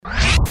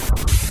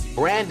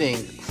branding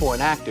for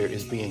an actor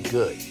is being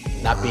good,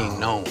 not being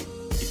known.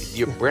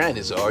 Your brand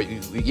is,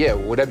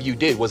 whatever you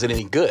did, was it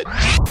any good?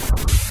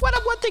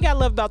 One thing I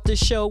love about this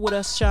show with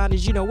us, Sean,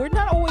 is, we're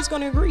not always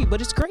going to agree,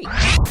 but it's great.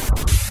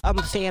 I'm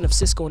a fan of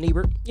Siskel and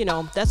Ebert.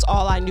 That's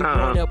all I knew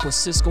growing up was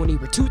Siskel and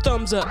Ebert. 2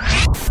 thumbs up.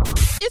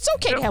 It's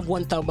okay to have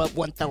 1 thumb up,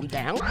 1 thumb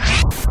down.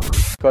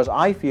 Because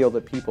I feel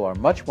that people are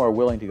much more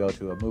willing to go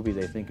to a movie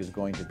they think is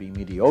going to be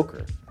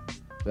mediocre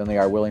than they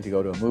are willing to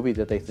go to a movie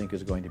that they think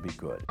is going to be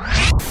good.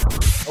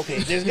 Okay,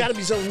 there's got to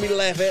be something for me to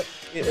laugh at.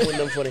 It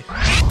wasn't funny.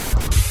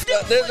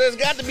 There's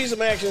got to be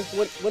some action.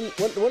 When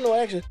no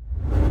action.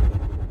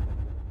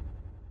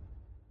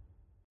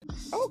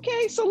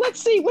 Okay, so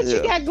let's see what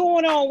you got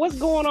going on. What's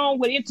going on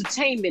with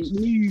entertainment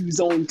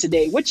news on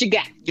today? What you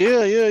got?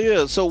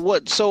 Yeah. So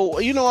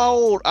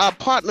our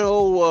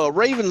partner,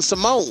 Raven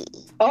Simone.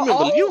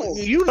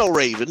 You know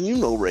Raven.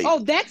 Oh,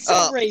 that's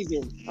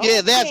Raven.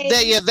 Yeah,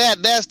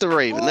 that's the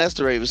Raven. That's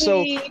the Raven.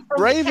 So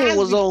Raven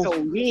was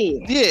on.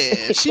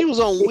 Yeah, she was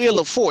on Wheel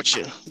of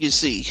Fortune. You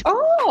see.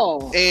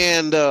 Oh.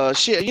 And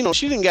she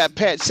didn't got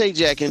Pat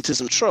Sajak into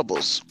some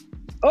troubles.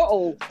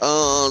 So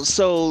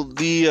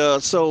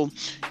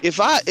if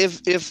I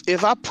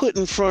put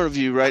in front of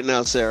you right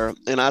now, Sarah,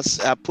 and I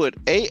put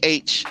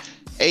AH,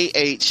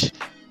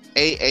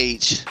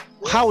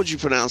 how would you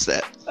pronounce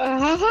that?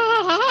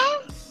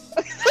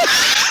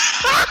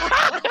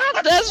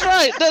 That's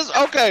right. That's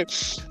okay.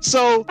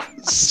 So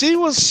she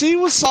was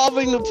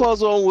solving the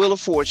puzzle on Wheel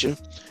of Fortune,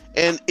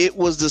 and it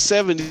was the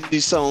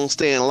 70s song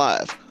 "Staying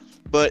Alive,"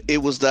 but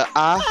it was the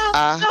I.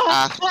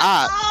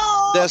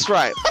 That's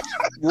right.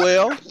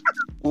 Well,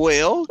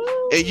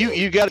 and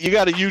you got to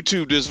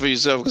YouTube this for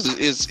yourself because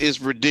it's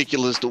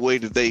ridiculous the way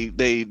that they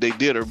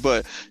did her,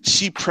 but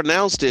she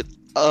pronounced it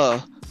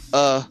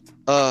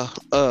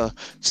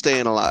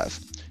staying alive,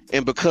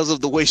 and because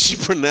of the way she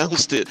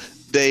pronounced it,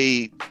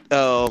 they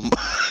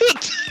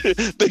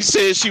they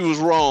said she was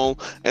wrong,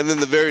 and then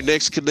the very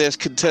next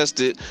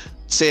contestant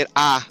said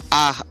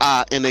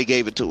and they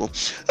gave it to him.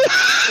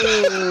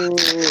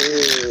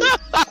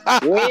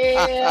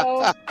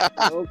 Well,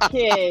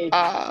 okay,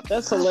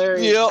 that's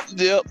hilarious.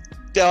 Yep.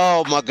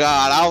 Oh my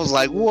God! I was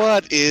like,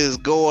 "What is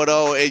going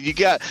on?" And you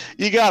got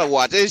to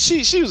watch. And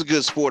she was a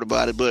good sport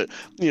about it, but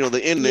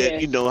the internet,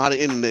 you know how the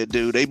internet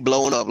do. They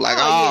blowing up like,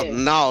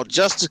 no,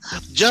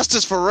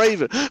 justice for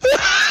Raven. That's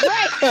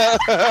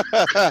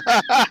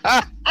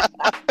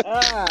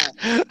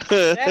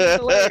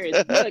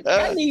hilarious. Look,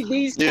 I need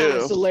these kind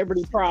of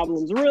celebrity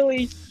problems.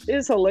 Really,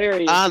 it's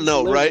hilarious. I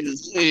know, right?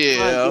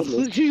 Yeah.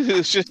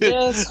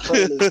 That's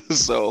funny.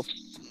 So.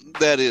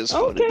 That is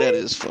funny. Okay. That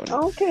is funny.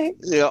 Okay.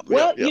 Yep.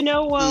 Well,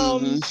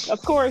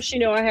 of course,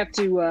 I have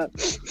to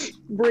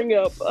bring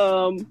up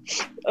a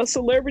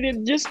celebrity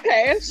that just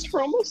passed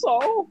from us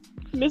all,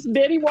 Miss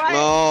Betty White.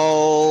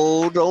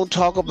 Oh, don't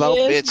talk about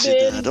Betsy.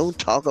 Betty. Don't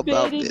talk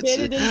about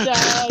Betsy. Betty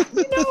died.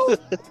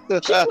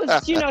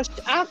 She was.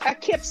 I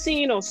kept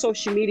seeing on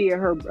social media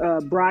her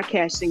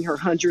broadcasting her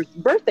 100th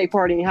birthday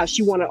party and how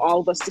she wanted all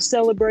of us to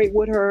celebrate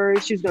with her.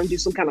 She was going to do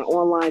some kind of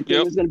online thing.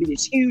 It was going to be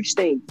this huge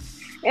thing.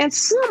 And I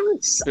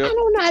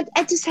don't know,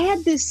 I just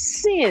had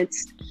this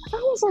sense. I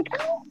was like, I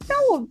don't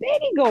know if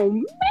Betty gonna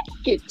make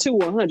it to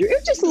 100. It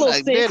was just a little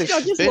sense, Betty,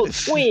 just a little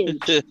twinge.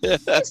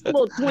 Just a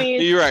little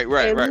twinge. You're right.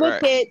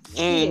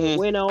 It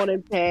went on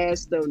and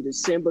passed on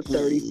December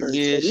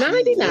 31st.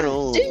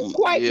 99. Didn't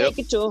quite make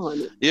it to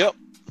 100. Yep.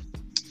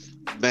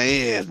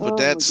 Man, but now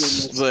one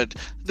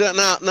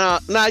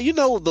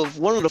of the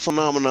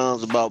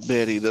phenomenons about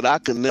Betty that I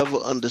could never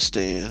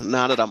understand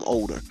now that I'm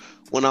older.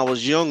 When I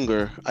was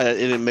younger, it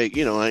didn't make,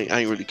 I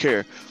ain't really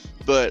care.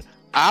 But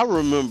I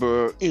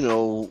remember,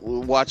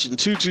 watching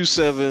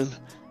 227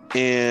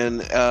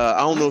 and I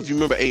don't know if you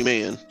remember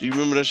Amen. Do you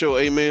remember that show,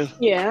 Amen?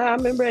 Yeah, I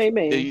remember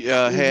Amen.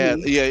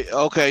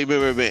 Okay, you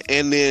remember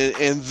Amen.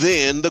 And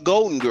then the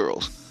Golden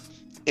Girls.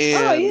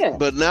 And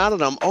but now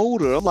that I'm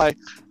older, I'm like,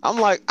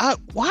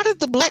 why did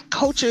the black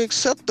culture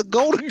accept the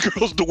Golden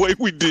Girls the way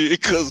we did?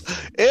 Because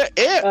I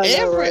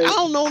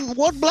don't know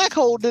what black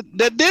hole that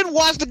didn't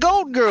watch the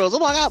Golden Girls.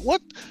 I'm like,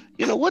 what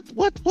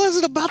was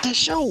it about that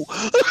show?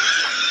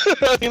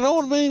 You know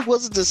what I mean?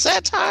 Was it the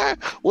satire?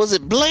 Was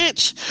it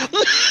Blanche?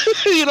 What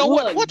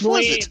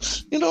was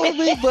it? You know what I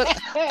mean? But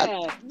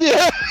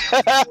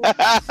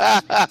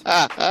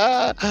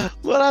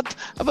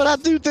but I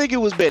do think it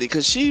was Betty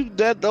because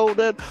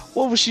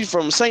what was she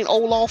from? St.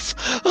 Olaf?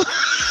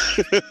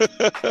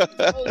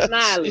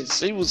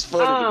 She was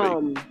funny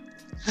to me.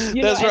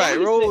 That's right,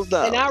 Rose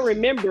Island. And I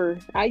remember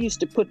I used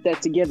to put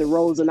that together,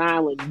 Rose and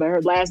Island, but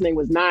her last name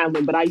was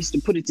Nyland, but I used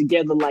to put it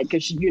together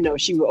because she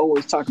would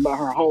always talk about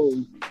her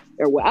home.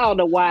 I don't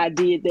know why I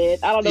did that.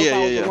 I don't know if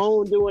I was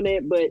alone doing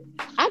it, but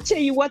I tell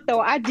you what,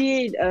 though, I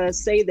did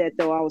say that,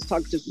 though. I was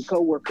talking to some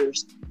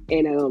coworkers,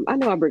 and I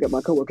know I bring up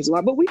my coworkers a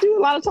lot, but we do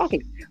a lot of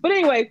talking. But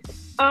anyway,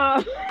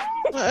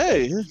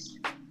 hey,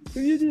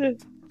 you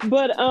did.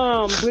 But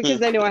because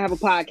they know I have a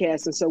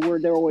podcast, and so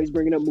they're always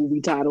bringing up movie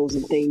titles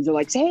and things. They're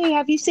like, "Hey,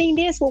 have you seen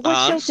this? Well,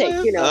 what's your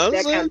take?"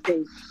 That kind of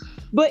thing.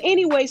 But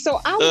anyway, so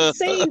I was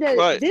saying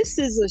that this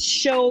is a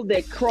show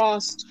that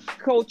crossed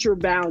culture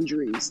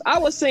boundaries. I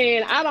was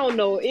saying I don't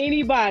know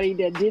anybody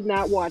that did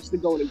not watch The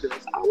Golden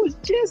Girls. I was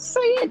just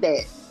saying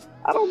that.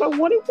 I don't know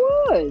what it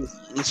was.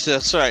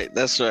 That's right.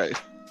 That's right.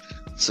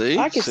 See,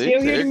 I can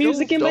still hear the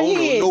music in my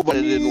head.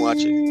 Nobody didn't watch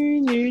it.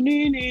 You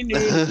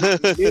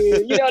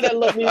know that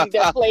little music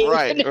that plays.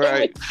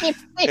 Right.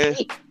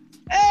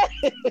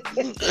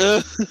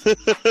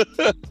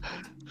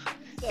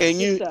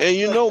 And you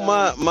know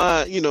my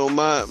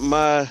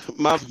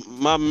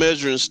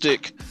measuring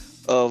stick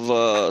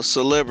of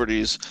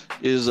celebrities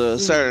is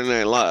Saturday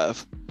Night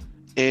Live,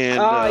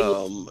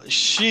 and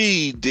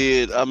she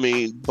did. I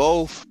mean,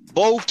 both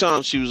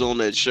times she was on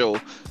that show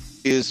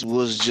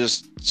was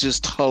just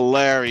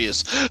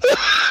hilarious.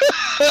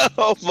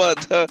 Oh my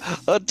God,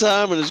 her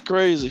timing is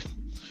crazy.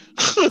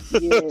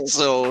 Yes.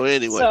 So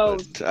anyway,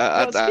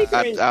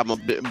 I'm a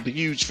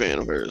huge fan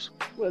of hers.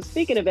 Well,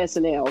 speaking of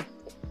SNL.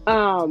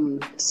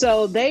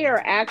 So they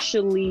are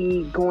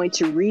actually going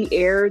to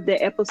re-air the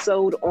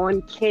episode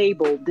on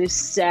cable this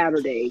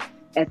Saturday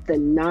at the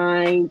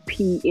 9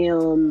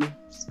 p.m.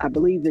 I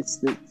believe it's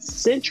the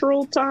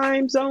Central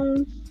Time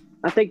Zone.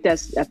 I think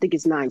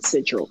it's 9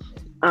 Central.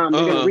 They're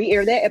going to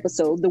re-air that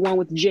episode, the one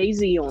with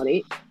Jay-Z on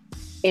it.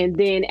 And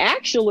then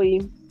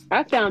actually,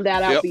 I found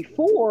that out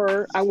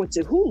before I went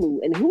to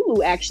Hulu, and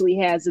Hulu actually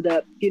has it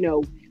up,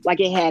 like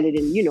it had it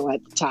in,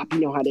 at the top,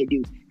 how they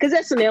do. Because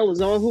SNL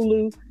is on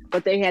Hulu,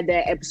 but they had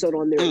that episode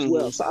on there as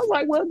well. So I was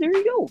like, well, there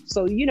you go.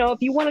 So,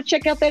 if you want to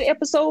check out that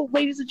episode,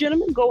 ladies and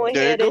gentlemen, go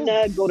ahead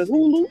and go to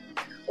Hulu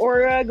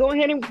or go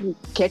ahead and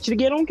catch it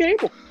again on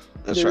cable.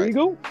 That's right.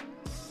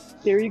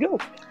 There you go.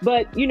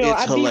 But, I'd be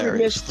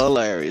remiss.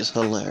 Hilarious.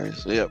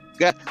 Yep.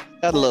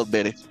 Gotta love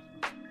Betty.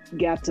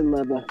 Got to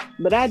love her.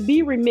 But I'd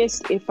be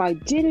remiss if I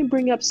didn't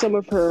bring up some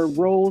of her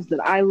roles that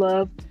I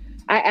love.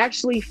 I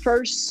actually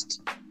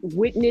first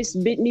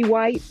witnessed Betty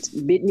White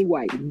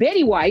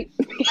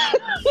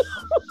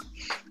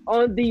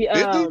on the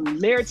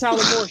Mary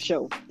Tyler Moore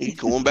show.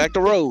 Going back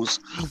to Rose.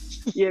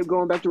 Yeah,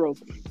 going back to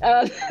Rose.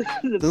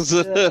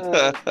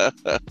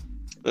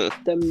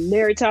 The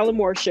Mary Tyler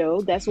Moore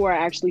show. That's where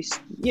I actually,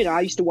 I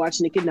used to watch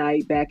Nick at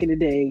Night back in the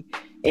day,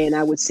 and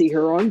I would see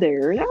her on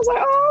there, and I was like,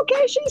 oh,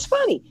 okay, she's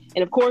funny.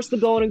 And of course, The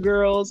Golden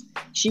Girls.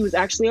 She was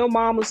actually on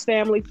Mama's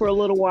Family for a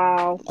little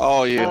while.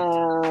 Oh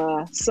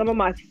yeah. Some of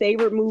my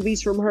favorite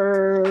movies from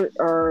her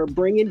are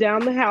Bringing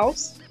Down the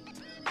House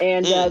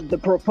and The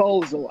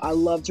Proposal. I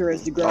loved her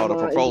as the grandma. The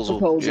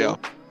Proposal. Yeah.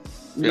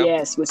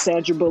 Yes, with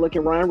Sandra Bullock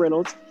and Ryan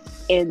Reynolds.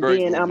 And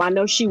then I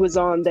know she was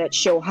on that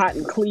show Hot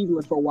in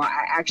Cleveland for a while.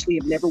 I actually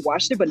have never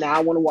watched it, but now I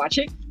want to watch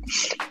it.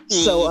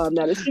 So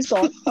now that she's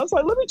gone, I was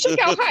like, let me check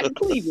out Hot in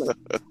Cleveland.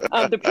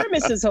 The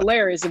premise is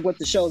hilarious of what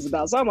the show's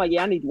about. So I'm like,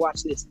 yeah, I need to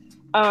watch this.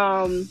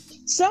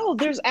 So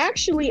there's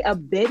actually a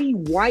Betty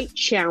White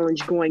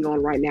challenge going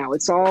on right now.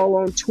 It's all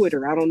on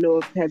Twitter. I don't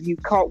know have you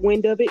caught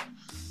wind of it?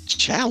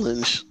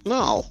 Challenge?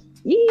 No.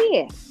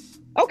 Yeah.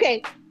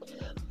 Okay.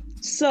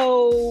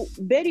 So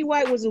Betty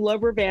White was a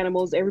lover of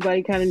animals.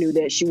 Everybody kind of knew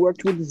that. She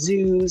worked with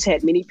zoos,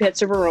 had many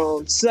pets of her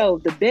own. So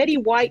the Betty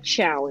White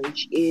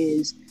challenge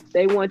is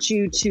they want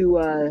you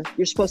to,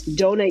 you're supposed to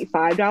donate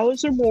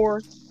 $5 or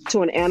more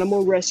to an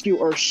animal rescue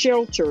or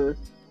shelter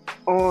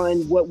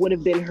on what would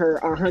have been her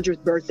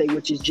 100th birthday,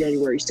 which is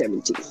January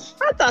 17th.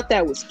 I thought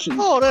that was cute.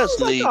 Oh, that's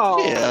neat.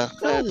 Yeah,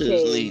 that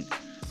is neat.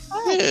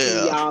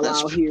 Yeah, y'all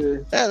out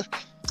here.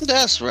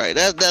 That's right.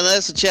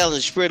 That's a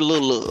challenge. Spread a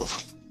little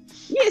love.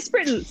 Yeah,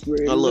 spread a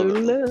little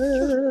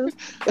love.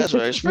 That's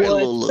right. Spread a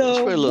little love.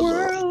 Spread a little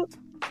love.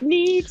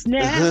 Needs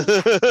now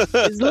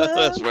is love.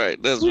 That's right.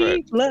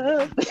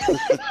 Love.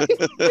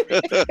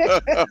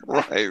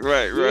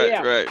 Right.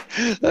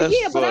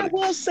 But I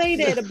will say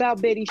that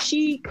about Betty.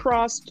 She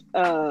crossed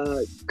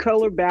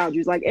color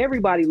boundaries. Like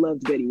everybody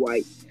loves Betty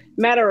White.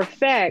 Matter of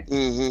fact,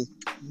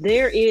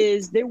 there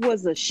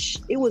was a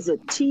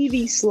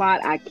TV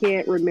slot. I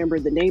can't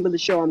remember the name of the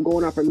show. I'm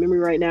going off from memory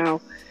right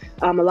now.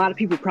 A lot of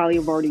people probably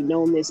have already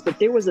known this, but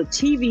there was a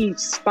TV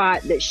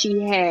spot that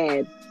she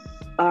had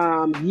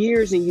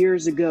years and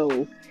years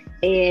ago.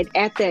 And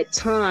at that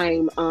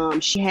time,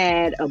 she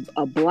had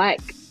a black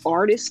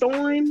artist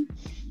on,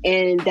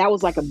 and that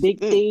was like a big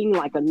thing,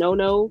 like a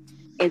no-no.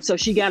 And so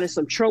she got in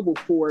some trouble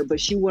for it,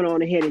 but she went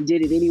on ahead and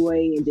did it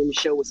anyway. And then the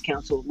show was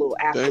canceled a little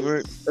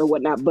after or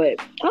whatnot. But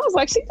I was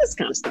like, see, this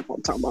kind of stuff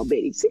I'm talking about,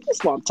 Betty. See, this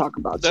is what I'm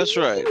talking about. That's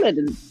right. Led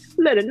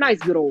a nice,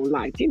 good old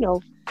life,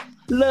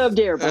 Loved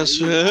everybody.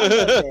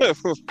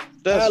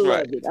 That's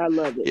right. I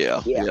love it.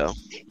 Yeah.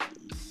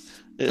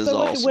 It's so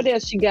awesome. What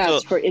else you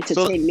got for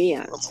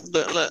entertainment?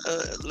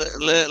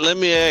 Let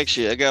me ask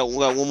you. I got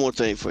one more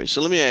thing for you.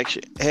 So let me ask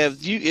you: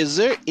 is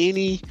there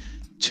any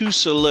two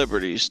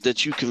celebrities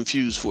that you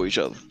confuse for each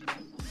other?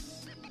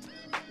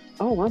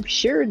 Oh, I'm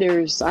sure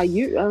there's.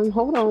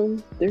 Hold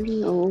on.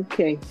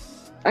 Okay.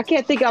 I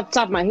can't think off the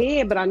top of my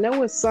head, but I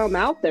know it's some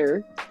out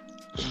there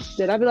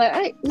that I'd be like,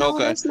 hey, no,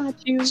 that's not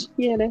you.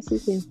 Yeah, that's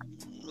him.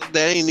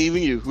 That ain't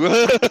even you.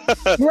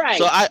 Right.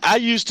 So I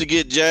used to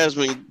get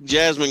Jasmine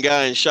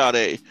Guy and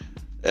Sade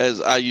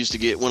as I used to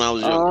get when I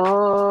was younger.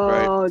 Oh,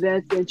 right?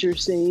 That's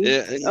interesting.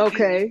 Yeah.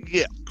 Okay.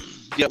 Yeah,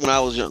 when I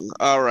was young.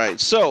 All right.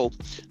 So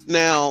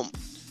now,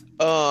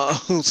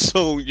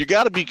 so you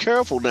got to be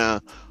careful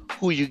now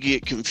who you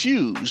get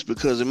confused,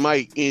 because it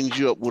might end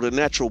you up with a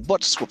natural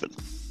butt swipping.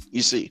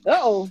 You see.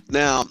 Uh-oh.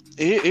 Now,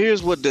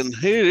 here's what didn't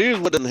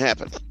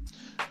happen.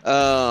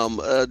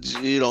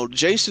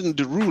 Jason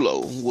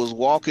Derulo was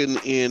walking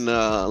in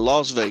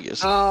Las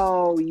Vegas.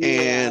 Oh, yeah.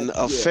 And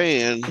a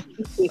fan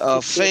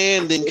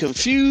then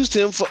confused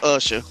him for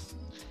Usher.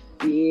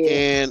 Yeah.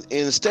 And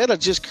instead of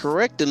just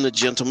correcting the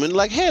gentleman,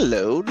 like,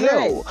 hello,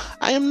 no,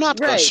 I am not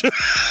Usher.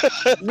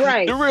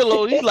 Right.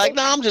 Derulo, he's like,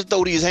 nah, I'm just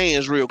throw these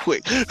hands real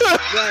quick.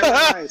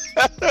 Right.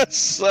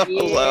 So,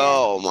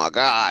 oh my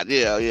God.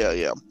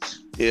 Yeah.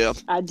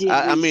 I did.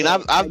 I mean,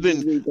 I've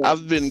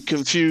been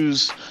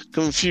confused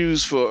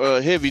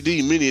for Heavy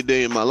D many a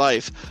day in my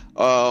life,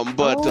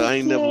 but I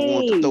ain't never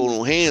want to throw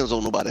no hands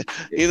on nobody.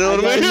 You know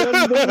what I mean?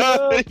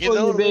 You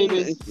know what I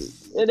mean?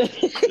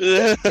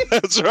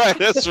 That's right.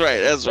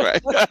 Okay, That's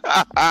right.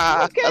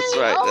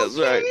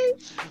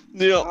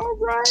 Yeah. All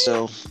right.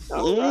 So.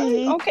 All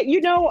right. Okay.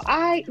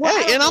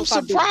 I'm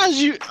surprised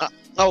you.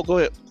 Go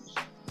ahead.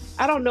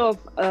 I don't know if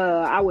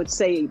I would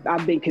say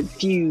I've been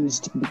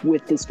confused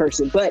with this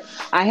person, but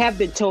I have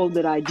been told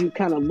that I do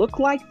kind of look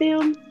like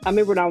them. I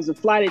remember when I was a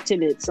flight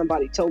attendant,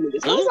 somebody told me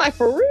this. I was like,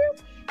 for real?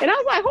 And I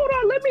was like, hold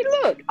on, let me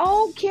look.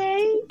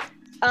 Okay.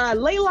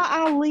 Layla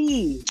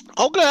Ali.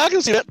 Okay, I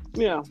can see that.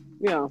 Yeah.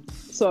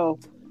 So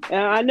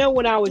I know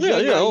when I was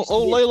younger. Yeah.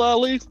 Layla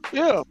Ali.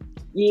 Yeah.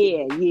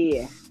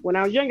 Yeah. When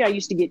I was younger, I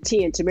used to get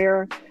Tia and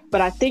Tamara,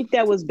 but I think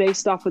that was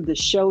based off of the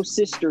show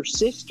Sister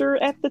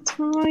at the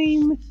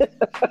time.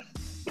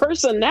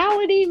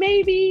 Personality,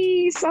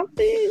 maybe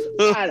something.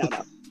 I don't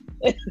know.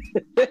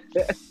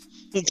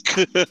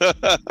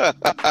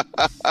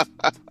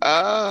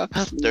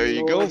 There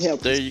you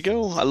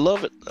go. I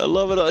love it.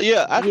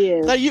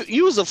 Yeah. Now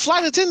you was a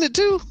flight attendant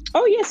too?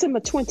 Oh yes, in my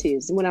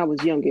 20s. When I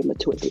was younger, in my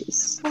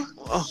 20s.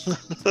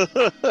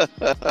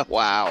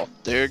 Wow.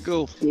 There you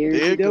go. There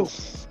you go.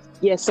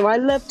 Yeah, so I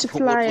love to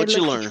fly and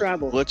love to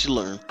travel. What you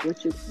learn? There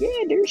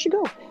you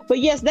go. But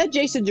yes, that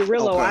Jason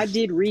Derulo, I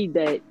did read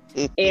that.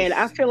 And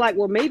I feel like,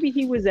 well, maybe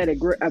he was at a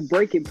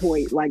breaking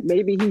point. Like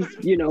maybe he's,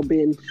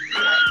 been...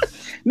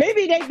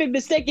 Maybe they've been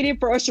mistaking him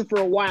for Usher for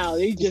a while.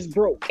 He just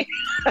broke.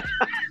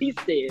 He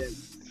said...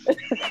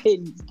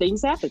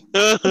 Things happen.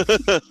 That's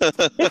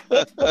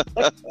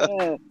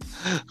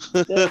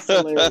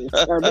hilarious.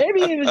 Or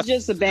maybe it was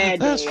just a bad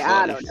day.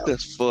 I don't know.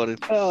 That's funny.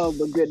 Oh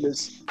my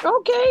goodness.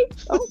 Okay.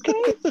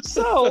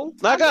 So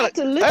I got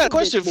a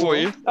question for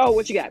you. Oh,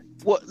 what you got?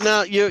 What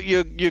now?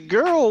 Your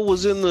girl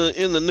was in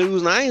the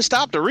news, and I ain't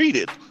stopped to read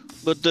it.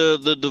 But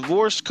the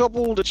divorced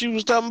couple that you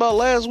was talking about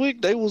last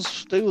week, they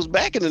was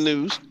back in the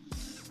news.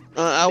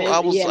 I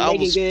was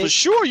for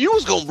sure you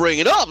was gonna bring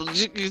it up,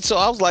 so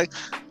I was like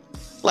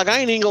I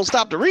ain't even gonna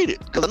stop to read it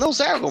because I know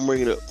Sarah gonna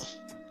bring it up.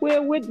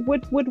 Well,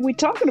 what we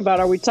talking about?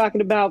 Are we talking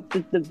about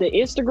the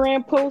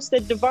Instagram post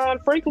that Devon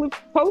Franklin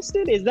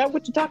posted? Is that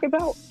what you're talking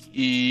about?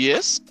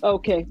 Yes.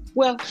 Okay.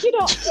 Well, I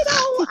didn't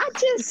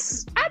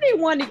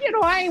want to,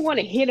 I didn't want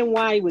to hit him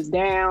while he was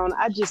down.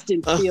 I just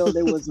didn't feel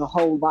there was a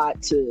whole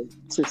lot to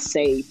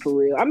say for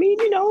real. I mean,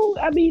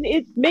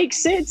 it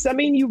makes sense. I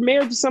mean, you're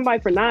married to somebody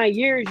for 9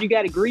 years. You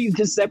got to grieve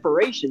the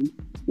separation.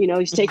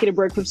 He's taking a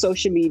break from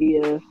social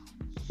media.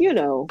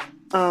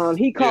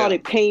 He called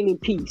it pain and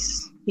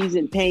peace. He's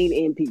in pain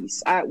and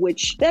peace,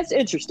 which that's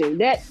interesting.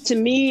 That to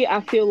me,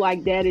 I feel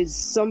like that is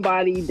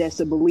somebody that's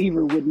a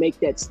believer would make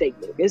that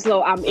statement. It's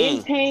though I'm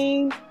in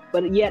pain,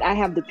 but yet I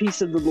have the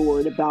peace of the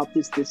Lord about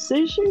this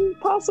decision,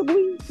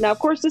 possibly. Now, of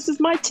course, this is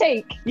my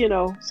take,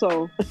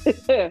 so.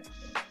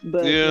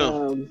 But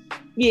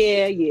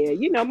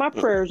my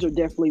prayers are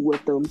definitely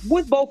with them,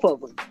 with both of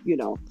them,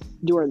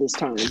 during this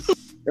time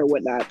or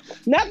whatnot.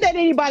 Not that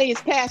anybody has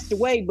passed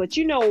away, but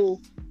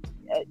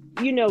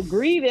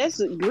grief. That's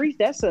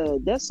a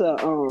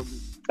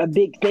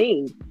big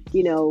thing.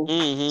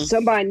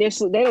 Somebody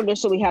they don't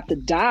necessarily have to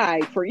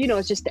die for.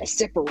 It's just that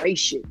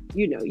separation.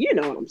 You know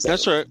what I'm saying.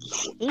 That's right.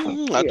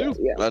 I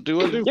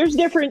do. There's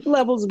different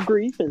levels of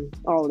grief and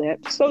all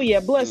that. So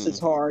yeah, bless his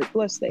heart,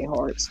 bless their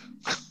hearts.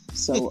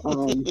 So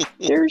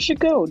there you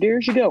go.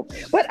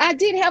 But I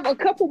did have a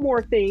couple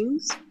more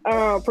things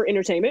for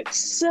entertainment.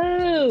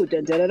 So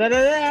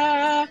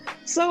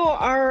so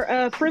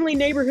our friendly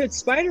neighborhood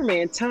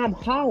Spider-Man Tom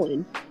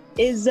Holland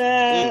is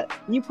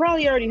you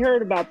probably already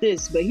heard about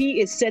this, but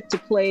he is set to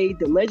play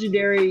the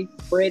legendary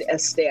Fred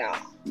Astaire.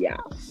 Yeah.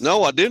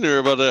 No, I didn't hear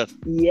about that.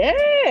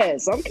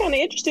 Yes, I'm kind of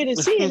interested in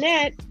seeing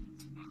that.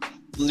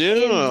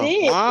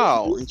 Yeah.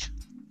 Wow.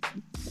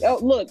 Oh,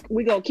 look,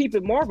 we're gonna keep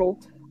it Marvel.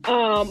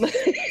 Our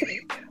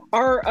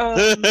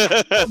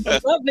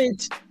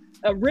beloved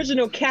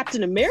original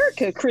Captain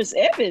America, Chris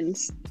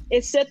Evans,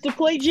 is set to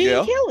play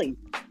Gene Kelly.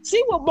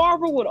 See what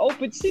Marvel would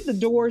open. See the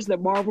doors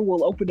that Marvel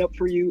will open up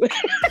for you.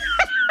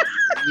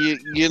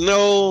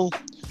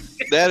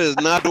 That is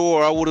not the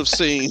door I would have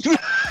seen.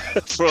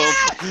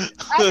 I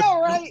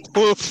know, right?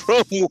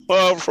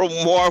 From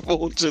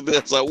Marvel to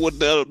this, I would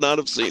not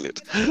have seen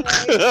it.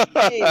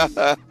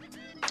 Right.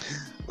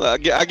 Well,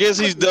 I guess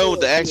he's done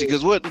with the action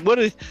because what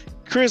did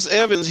Chris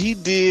Evans? He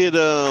did.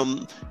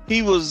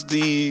 He was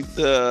the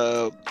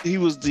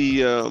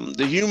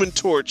Human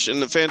Torch in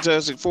the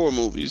Fantastic Four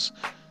movies,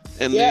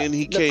 and then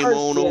he came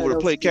on over to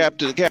play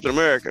Captain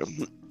America.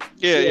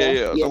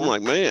 Yeah. So I'm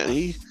like,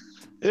 man,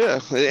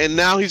 and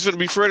now he's going to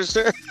be Fred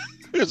Astaire.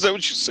 Is that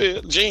what you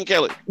said? Gene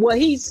Kelly. Well,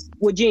 he's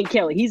with Gene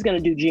Kelly. He's going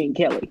to do Gene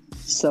Kelly.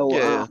 So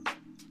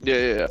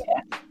yeah.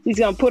 He's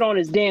going to put on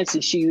his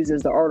dancing shoes,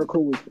 as the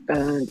article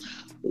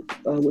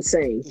was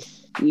saying.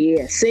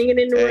 Yeah, singing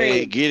in the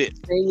rain. Get it.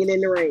 Singing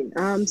in the rain.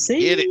 I'm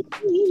singing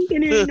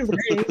in the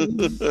rain.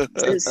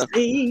 To sing.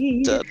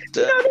 These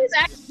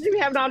actors be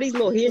having all these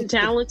little hidden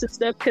talents and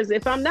stuff. Because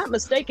if I'm not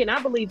mistaken, I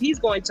believe he's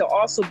going to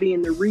also be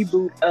in the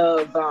reboot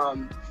of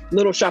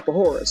Little Shop of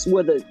Horrors,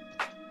 with a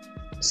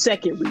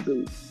second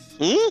reboot.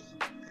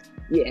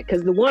 Yeah,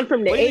 because the one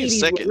from the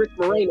 80s with Rick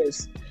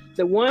Moranis.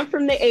 The one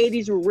from the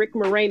 80s with Rick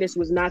Moranis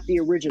was not the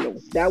original.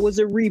 That was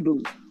a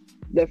reboot.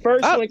 The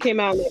first one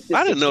came out.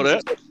 I didn't know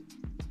that.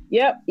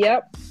 Yep.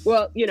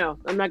 Well,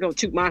 I'm not going to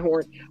toot my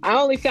horn. I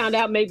only found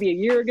out maybe a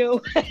year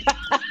ago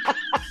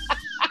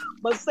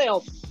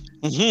myself.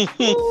 Yeah.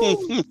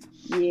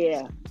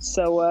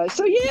 So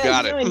yeah.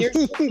 Got it. And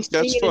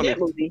That's funny. that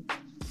movie.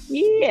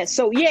 Yeah.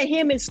 So yeah,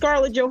 him and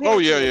Scarlett Johansson. Oh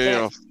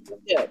yeah.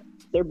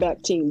 They're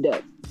back teamed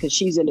up because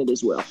she's in it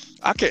as well.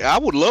 I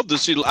would love to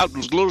see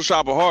Little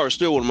Shop of Horrors.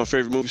 Still one of my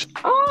favorite movies.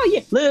 Oh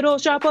yeah, Little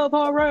Shop of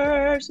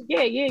Horrors.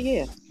 Yeah.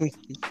 Yeah.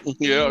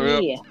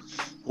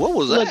 What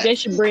was that? Look, they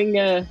should bring.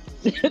 That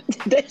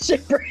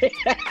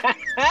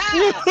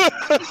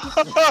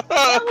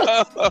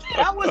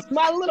was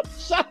my Little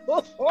Shop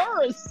of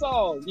Horrors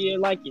song. You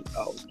like it?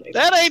 Oh, okay.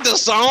 That ain't the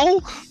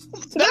song.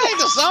 That's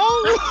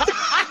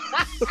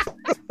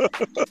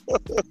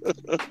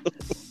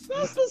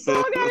the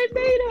song I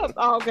made up.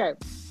 Oh, okay.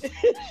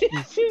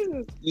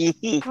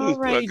 All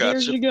right, here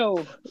you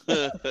go.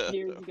 Here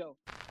you go.